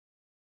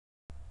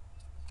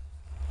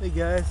Hey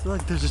guys,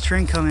 look, there's a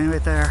train coming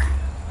right there.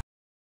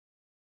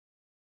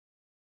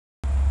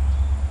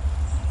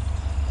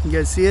 You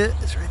guys see it?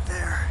 It's right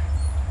there.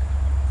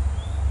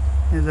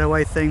 There's that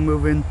white thing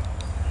moving.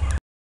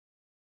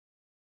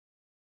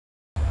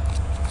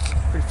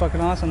 Pretty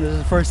fucking awesome. This is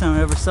the first time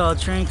I ever saw a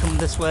train come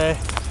this way.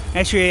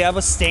 Actually, I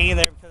was staying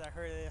there because I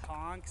heard it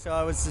honk, so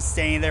I was just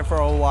staying there for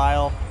a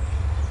while.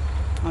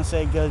 I want to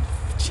say a good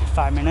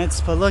 5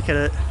 minutes, but look at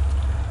it.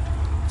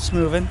 It's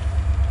moving.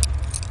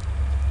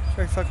 It's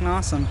very fucking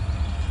awesome.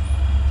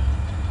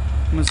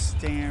 I'm gonna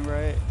stand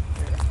right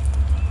here.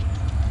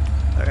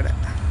 Look at it.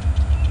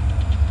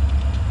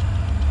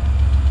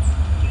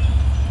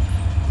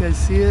 You guys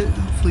see it?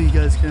 Hopefully you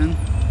guys can.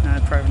 Nah,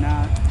 probably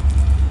not.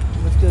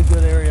 Let's get a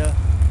good area.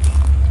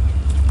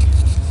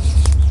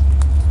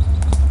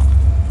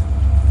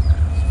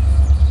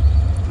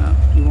 No,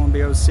 you won't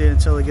be able to see it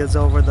until it gets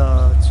over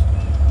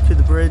to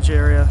the bridge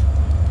area.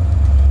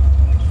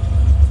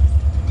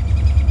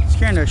 It's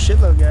scaring their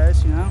shitload,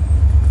 guys, you know?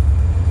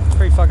 It's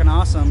pretty fucking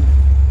awesome.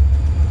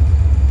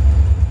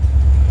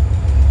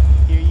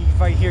 You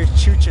can hear it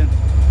chooching.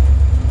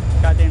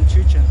 Goddamn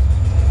chooching.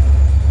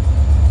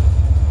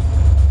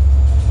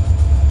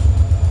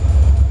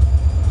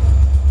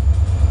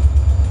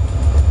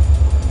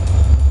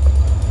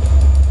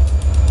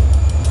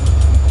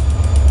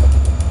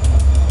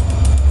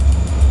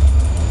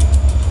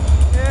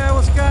 Yeah,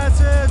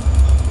 Wisconsin.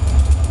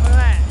 Look at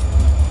that.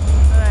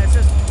 Look at that. It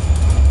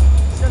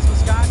says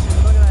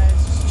Wisconsin. Look at that.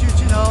 It's just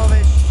chooching all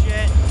this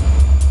shit.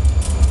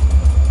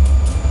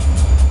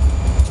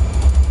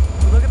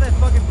 Look at that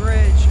fucking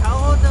bridge.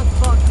 How the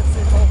fuck is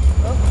it?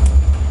 Oh.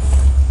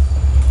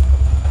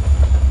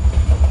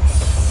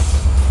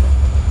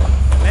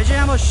 Imagine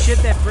how much shit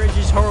that bridge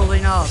is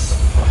holding up.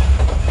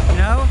 You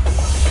know?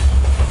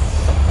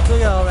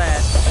 Look at all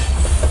that.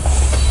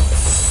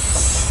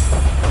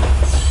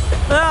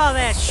 Look at all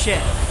that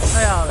shit.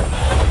 Look at all that.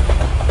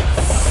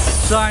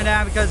 Slowing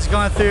down because it's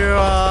going through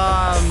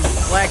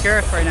Black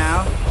Earth right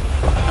now.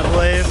 I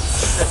believe.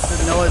 That's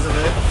the noise of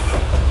it.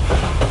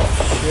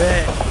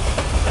 Shit.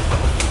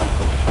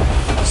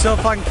 Still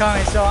fucking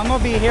coming, so I'm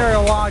gonna be here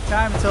a long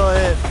time until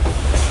it,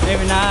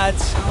 maybe not,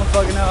 I don't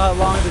fucking know how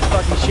long this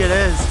fucking shit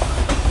is.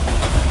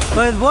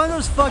 But if one of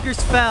those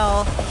fuckers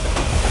fell,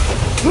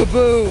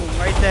 boom,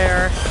 right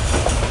there.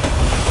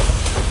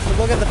 But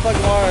look at the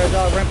fucking water, it's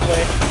all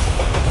rimply.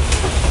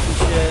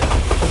 Shit.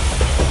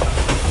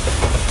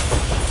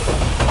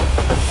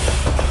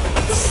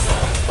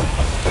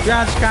 The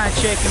ground's kinda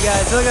shaking,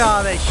 guys. Look at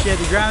all that shit,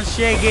 the ground's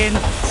shaking.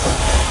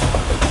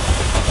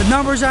 The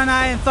numbers are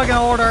not in fucking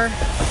order.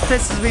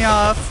 Pisses me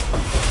off.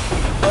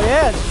 Oh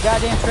yeah, it's a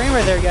goddamn train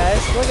right there,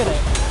 guys. Look at it.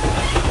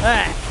 Look at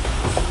that.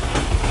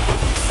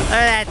 Look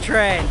at that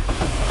train.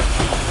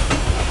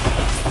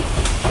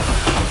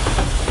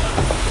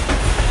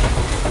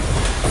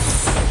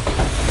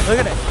 Look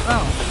at it.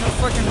 Oh, no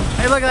fucking.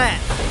 Hey, look at that.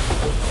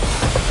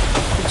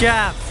 Good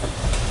job.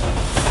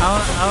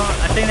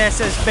 I think that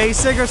says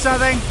basic or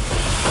something.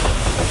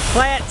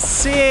 Flat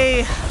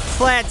C.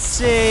 Flat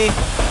C.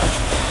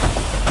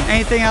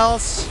 Anything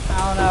else?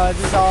 I don't know, it's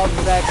just all the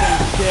exact same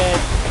shit.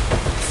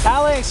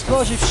 Highly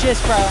explosive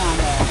shit's probably on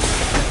there.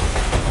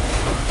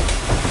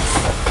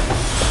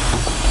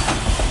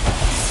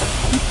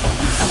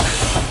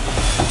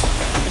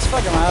 It's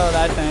fucking loud,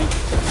 I think.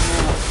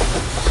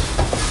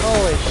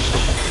 Holy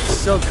shit, it's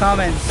still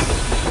coming.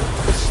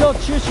 It's still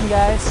chooching,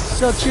 guys. It's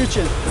still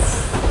chooching.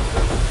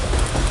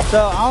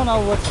 So, I don't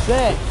know what to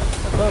say.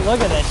 But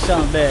look at that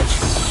son of a bitch.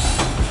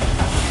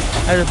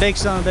 There's a big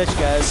son of a bitch,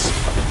 guys.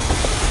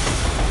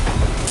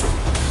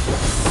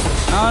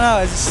 I don't know,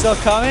 is it still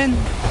coming?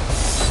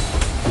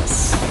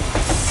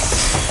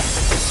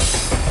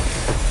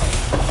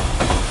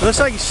 It looks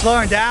like it's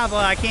slowing down,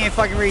 but I can't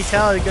fucking really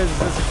tell because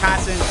it's a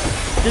constant,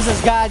 just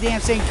this goddamn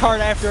same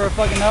cart after a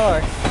fucking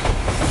another.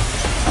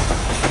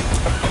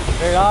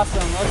 Very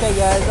awesome. Okay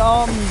guys,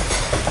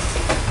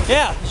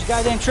 yeah, it's a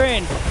goddamn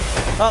train.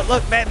 Oh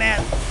look,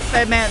 Batman.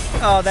 Batman.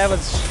 Oh, that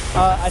was,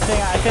 I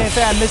think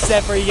I missed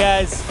that for you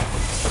guys.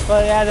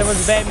 But yeah, there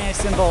was a Batman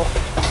symbol.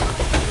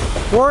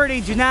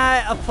 Warning, do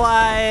not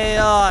apply,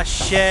 oh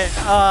shit,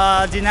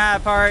 do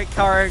not park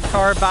car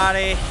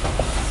body,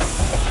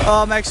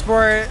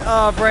 export,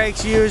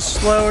 brakes used,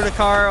 slow the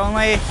car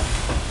only,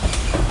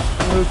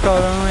 move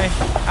code only.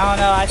 I don't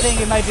know, I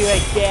think it might be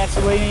like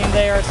gasoline in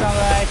there or something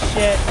like that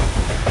shit.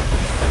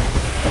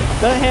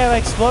 Doesn't have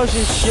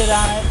explosion shit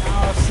on it,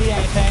 I don't see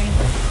anything.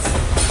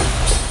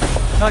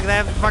 Look,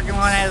 that fucking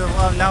one has a,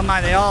 no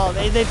mind,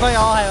 they probably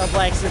all have a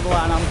black symbol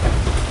on them.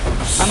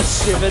 I'm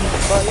stupid,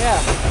 but yeah.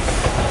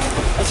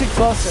 Let's get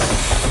closer.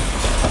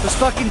 This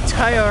fucking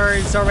tire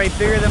is already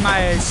bigger than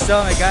my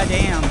stomach,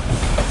 goddamn.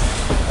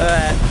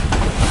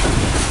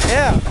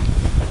 Yeah.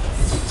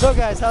 So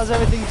guys, how's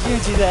everything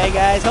doing today,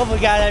 guys? Hopefully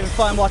you guys are having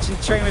fun watching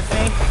the train with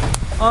me.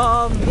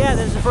 Yeah,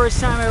 this is the first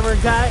time I ever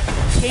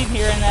came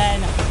here and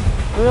then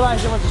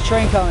realized there was a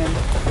train coming.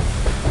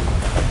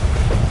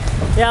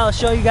 Yeah, I'll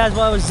show you guys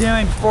what I was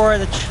doing before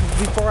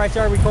I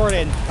started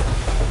recording.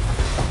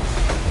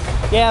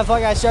 yeah,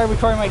 fuck, I started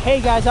recording like,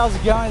 hey guys, how's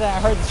it going? Then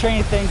I heard the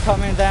train thing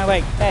coming, then I'm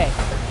like, hey,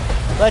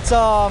 let's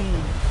stop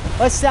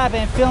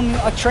and film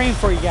a train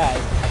for you guys.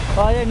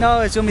 Well, I didn't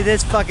know it's gonna be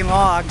this fucking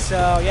long,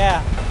 so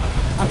yeah.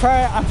 I'm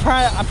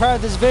proud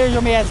of this video. It's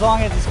gonna be as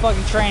long as this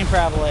fucking train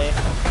probably.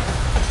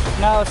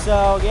 No,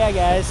 so yeah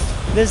guys.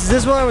 This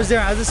is what I was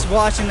doing. I was just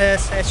watching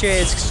this. Actually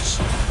it's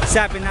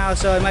stopping now,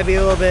 so it might be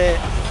a little bit.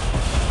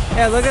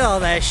 Yeah, look at all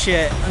that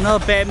shit.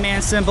 Another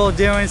Batman symbol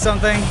doing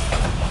something.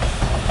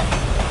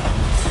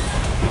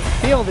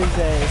 People these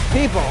days.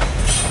 People.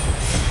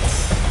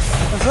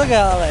 Let's look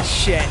at all that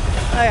shit.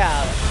 Look at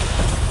all that.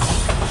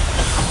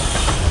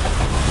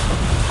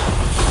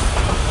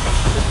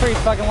 It's a pretty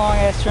fucking long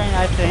ass train,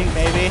 I think,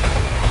 maybe.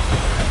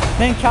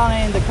 Then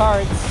counting the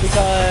carts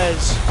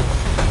because,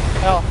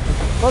 well,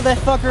 that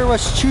fucker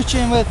was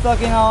chooching with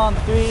fucking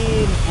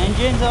 3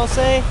 engines, I'll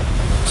say.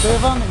 3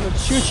 of them, it was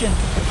chooching.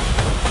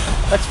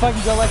 Let's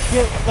fucking go.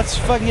 Let's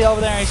fucking get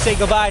over there and say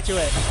goodbye to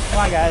it.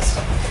 Come on, guys.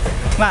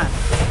 Come on.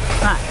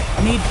 Come on.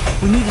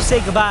 We need to say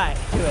goodbye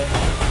to it.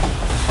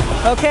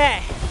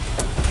 Okay.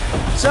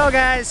 So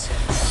guys,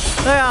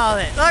 look at all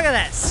this. Look at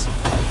this.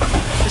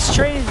 This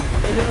train,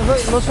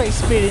 it looks like it's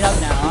speeding up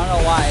now. I don't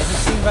know why. It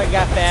just seems like it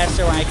got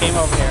faster when I came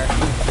over here.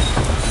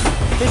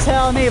 Please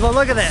tell me, but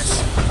look at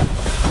this.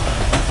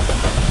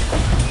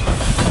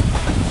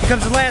 Here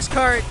comes the last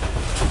cart.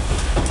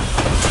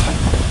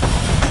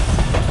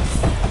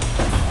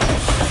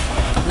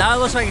 Now it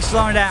looks like it's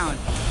slowing down.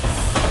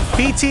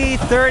 PT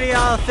 30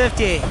 out of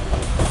 50.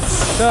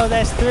 So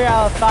that's 3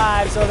 out of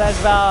 5, so that's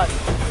about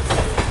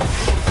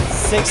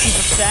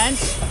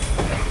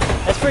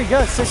 60%. That's pretty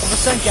good,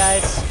 60%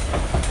 guys.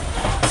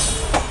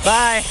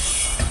 Bye.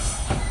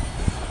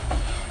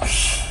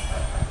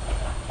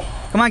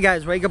 Come on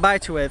guys, wave goodbye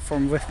to it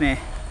with me.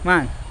 Come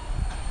on.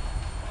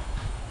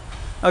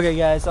 Okay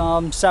guys,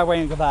 stop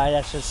waving goodbye,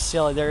 that's just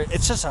silly.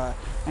 It's just a,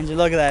 and you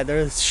look at that,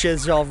 there's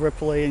shit's all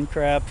ripply and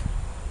crap.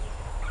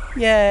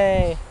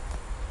 Yay.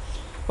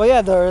 Well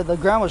yeah, the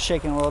ground was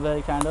shaking a little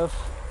bit, kind of.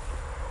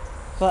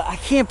 But I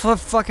can't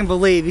fucking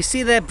believe, you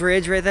see that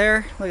bridge right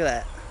there? Look at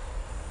that.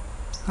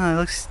 Oh, it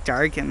looks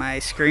dark in my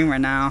screen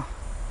right now.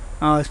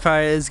 Oh,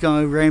 it's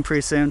going to rain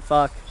pretty soon,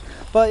 fuck.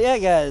 But yeah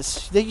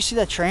guys, did you see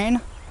that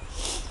train?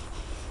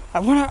 I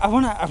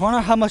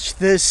wonder how much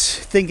this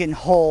thing can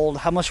hold,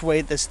 how much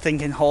weight this thing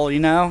can hold, you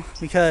know?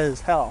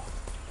 Because hell,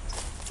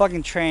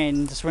 fucking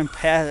train just went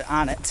past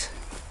on it.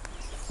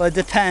 But it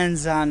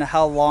depends on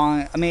how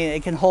long. I mean,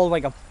 it can hold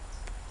like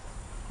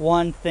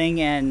one thing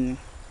and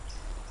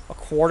a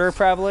quarter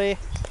probably.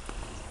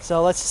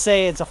 So let's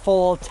say it's a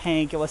full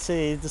tank. Let's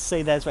say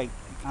that's like,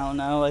 I don't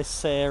know, let's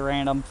say a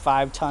random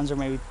 5 tons or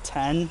maybe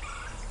 10.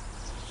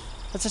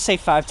 Let's just say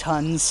 5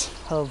 tons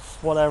of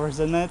whatever's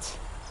in it.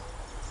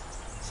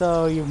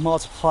 So you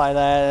multiply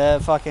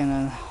that,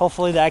 fucking,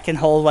 hopefully that can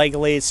hold like at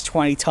least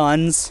 20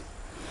 tons.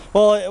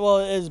 Well,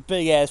 it's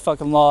big ass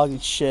fucking log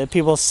and shit.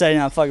 People setting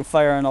on fucking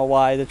fire, I don't know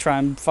why, to try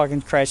and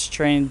fucking crash the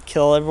train and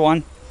kill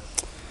everyone.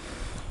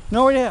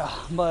 No idea,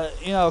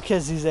 but you know,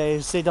 kids these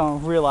days, they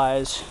don't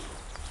realize.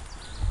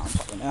 I don't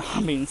fucking know,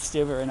 I'm being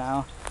stupid right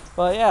now.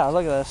 But yeah,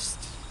 look at this.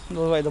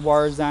 Looks like the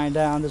water's dying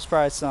down. There's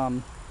probably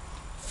some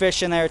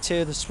fish in there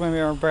too. The swimming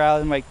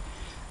around. I'm like,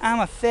 I'm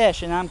a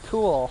fish and I'm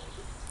cool.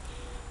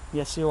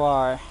 Yes, you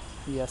are.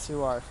 Yes,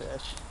 you are,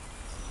 fish.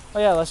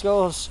 Oh yeah, let's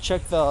go. Let's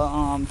check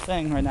the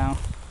thing right now.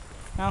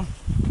 Now,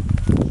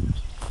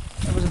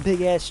 that was a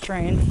big ass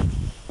train.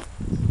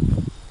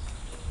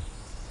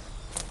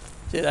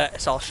 See that?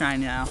 It's all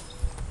shiny now.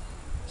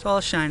 It's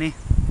all shiny.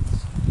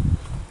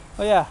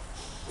 Oh yeah,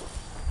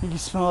 you can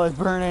smell it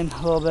burning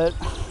a little bit.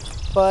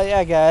 But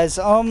yeah, guys,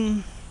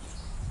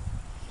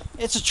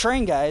 it's a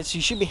train, guys.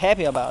 You should be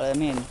happy about it. I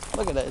mean,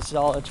 look at this. It's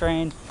all a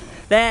train.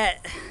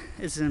 That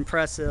is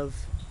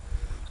impressive.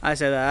 I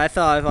said that. I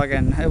thought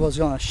it was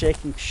gonna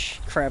shake and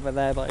crap at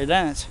that, but it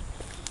didn't.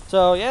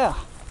 So yeah,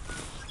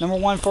 number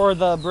 1 for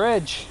the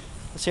bridge.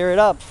 Let's hear it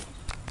up.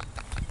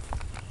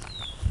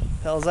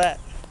 The hell's that?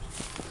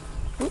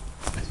 Whoop.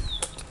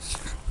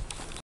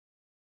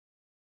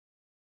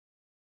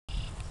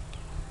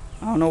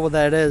 I don't know what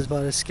that is,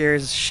 but it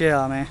scares the shit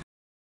out of me.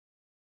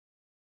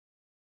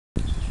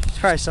 It's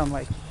probably some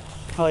like,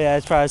 oh yeah,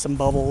 it's probably some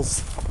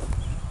bubbles.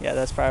 Yeah,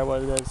 that's probably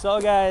what it is. So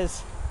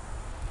guys,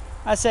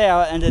 I say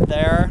I'll end it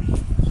there.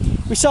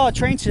 We saw a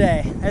train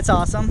today. That's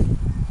awesome.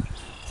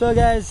 So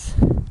guys,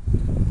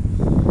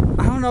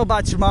 I don't know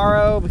about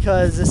tomorrow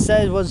because it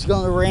said it was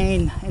going to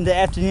rain in the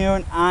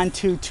afternoon on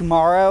to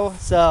tomorrow.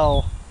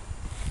 So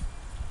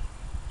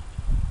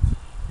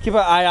keep an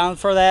eye on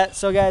for that.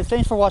 So guys,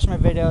 thanks for watching my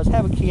videos.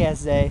 Have a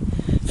kick-ass day.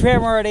 If you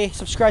haven't already,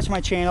 subscribe to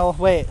my channel.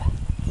 Wait,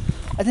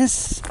 I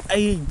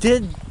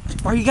did.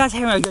 Are you guys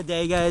having a good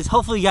day, guys?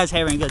 Hopefully you guys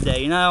having a good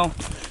day, you know?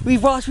 We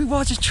watch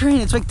this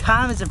train. It's like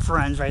Thomas and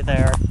Friends right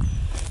there.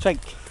 It's like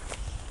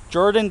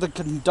Jordan the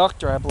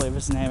conductor, I believe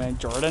his name is.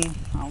 Jordan?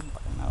 I don't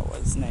fucking know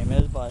what his name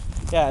is, but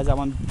yeah, it's that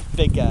one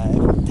big guy.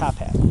 Top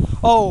Hat.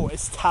 Oh,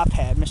 it's Top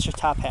Hat, Mr.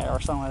 Top Hat or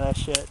something like that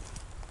shit.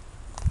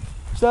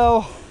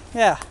 So,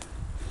 yeah.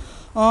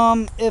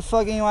 If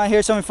fucking you want to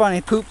hear something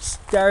funny, poops,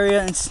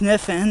 diarrhea, and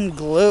sniffing,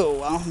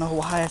 glue. I don't know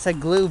why I said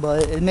glue,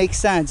 but it makes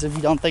sense if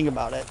you don't think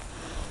about it.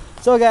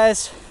 So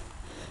guys,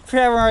 if you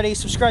haven't already,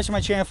 subscribe to my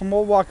channel for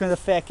more walking with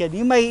a fat kid.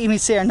 You might even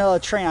see another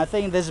train. I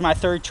think this is my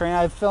 3rd train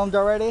I've filmed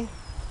already.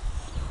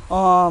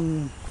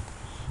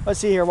 Let's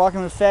see here,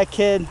 walking with a fat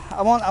kid.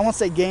 I won't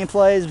say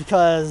gameplays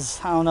because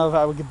I don't know if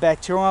I would get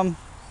back to them.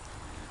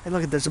 Hey,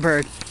 look at this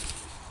bird.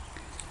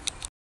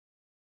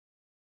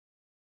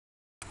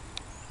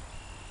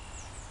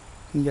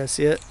 You guys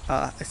see it?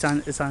 It's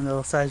on the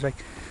little side,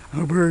 like,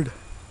 oh, bird.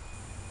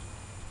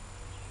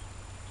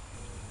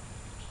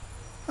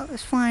 Oh,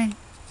 it's fine.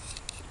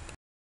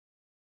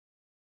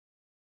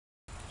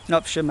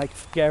 Nope, shit, my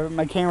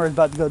camera is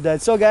about to go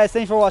dead. So guys,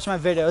 thanks for watching my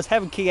videos.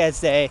 Have a kick-ass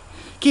day.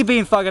 Keep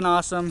being fucking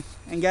awesome.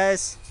 And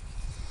guys,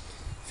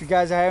 if you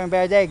guys are having a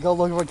bad day, go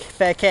look for a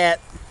fat cat.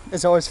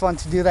 It's always fun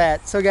to do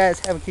that. So guys,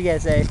 have a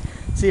kick-ass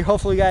day.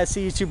 Hopefully guys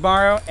see you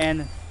tomorrow,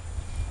 and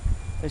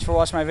thanks for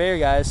watching my video,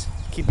 guys.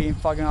 Keep being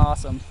fucking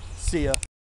awesome. See ya.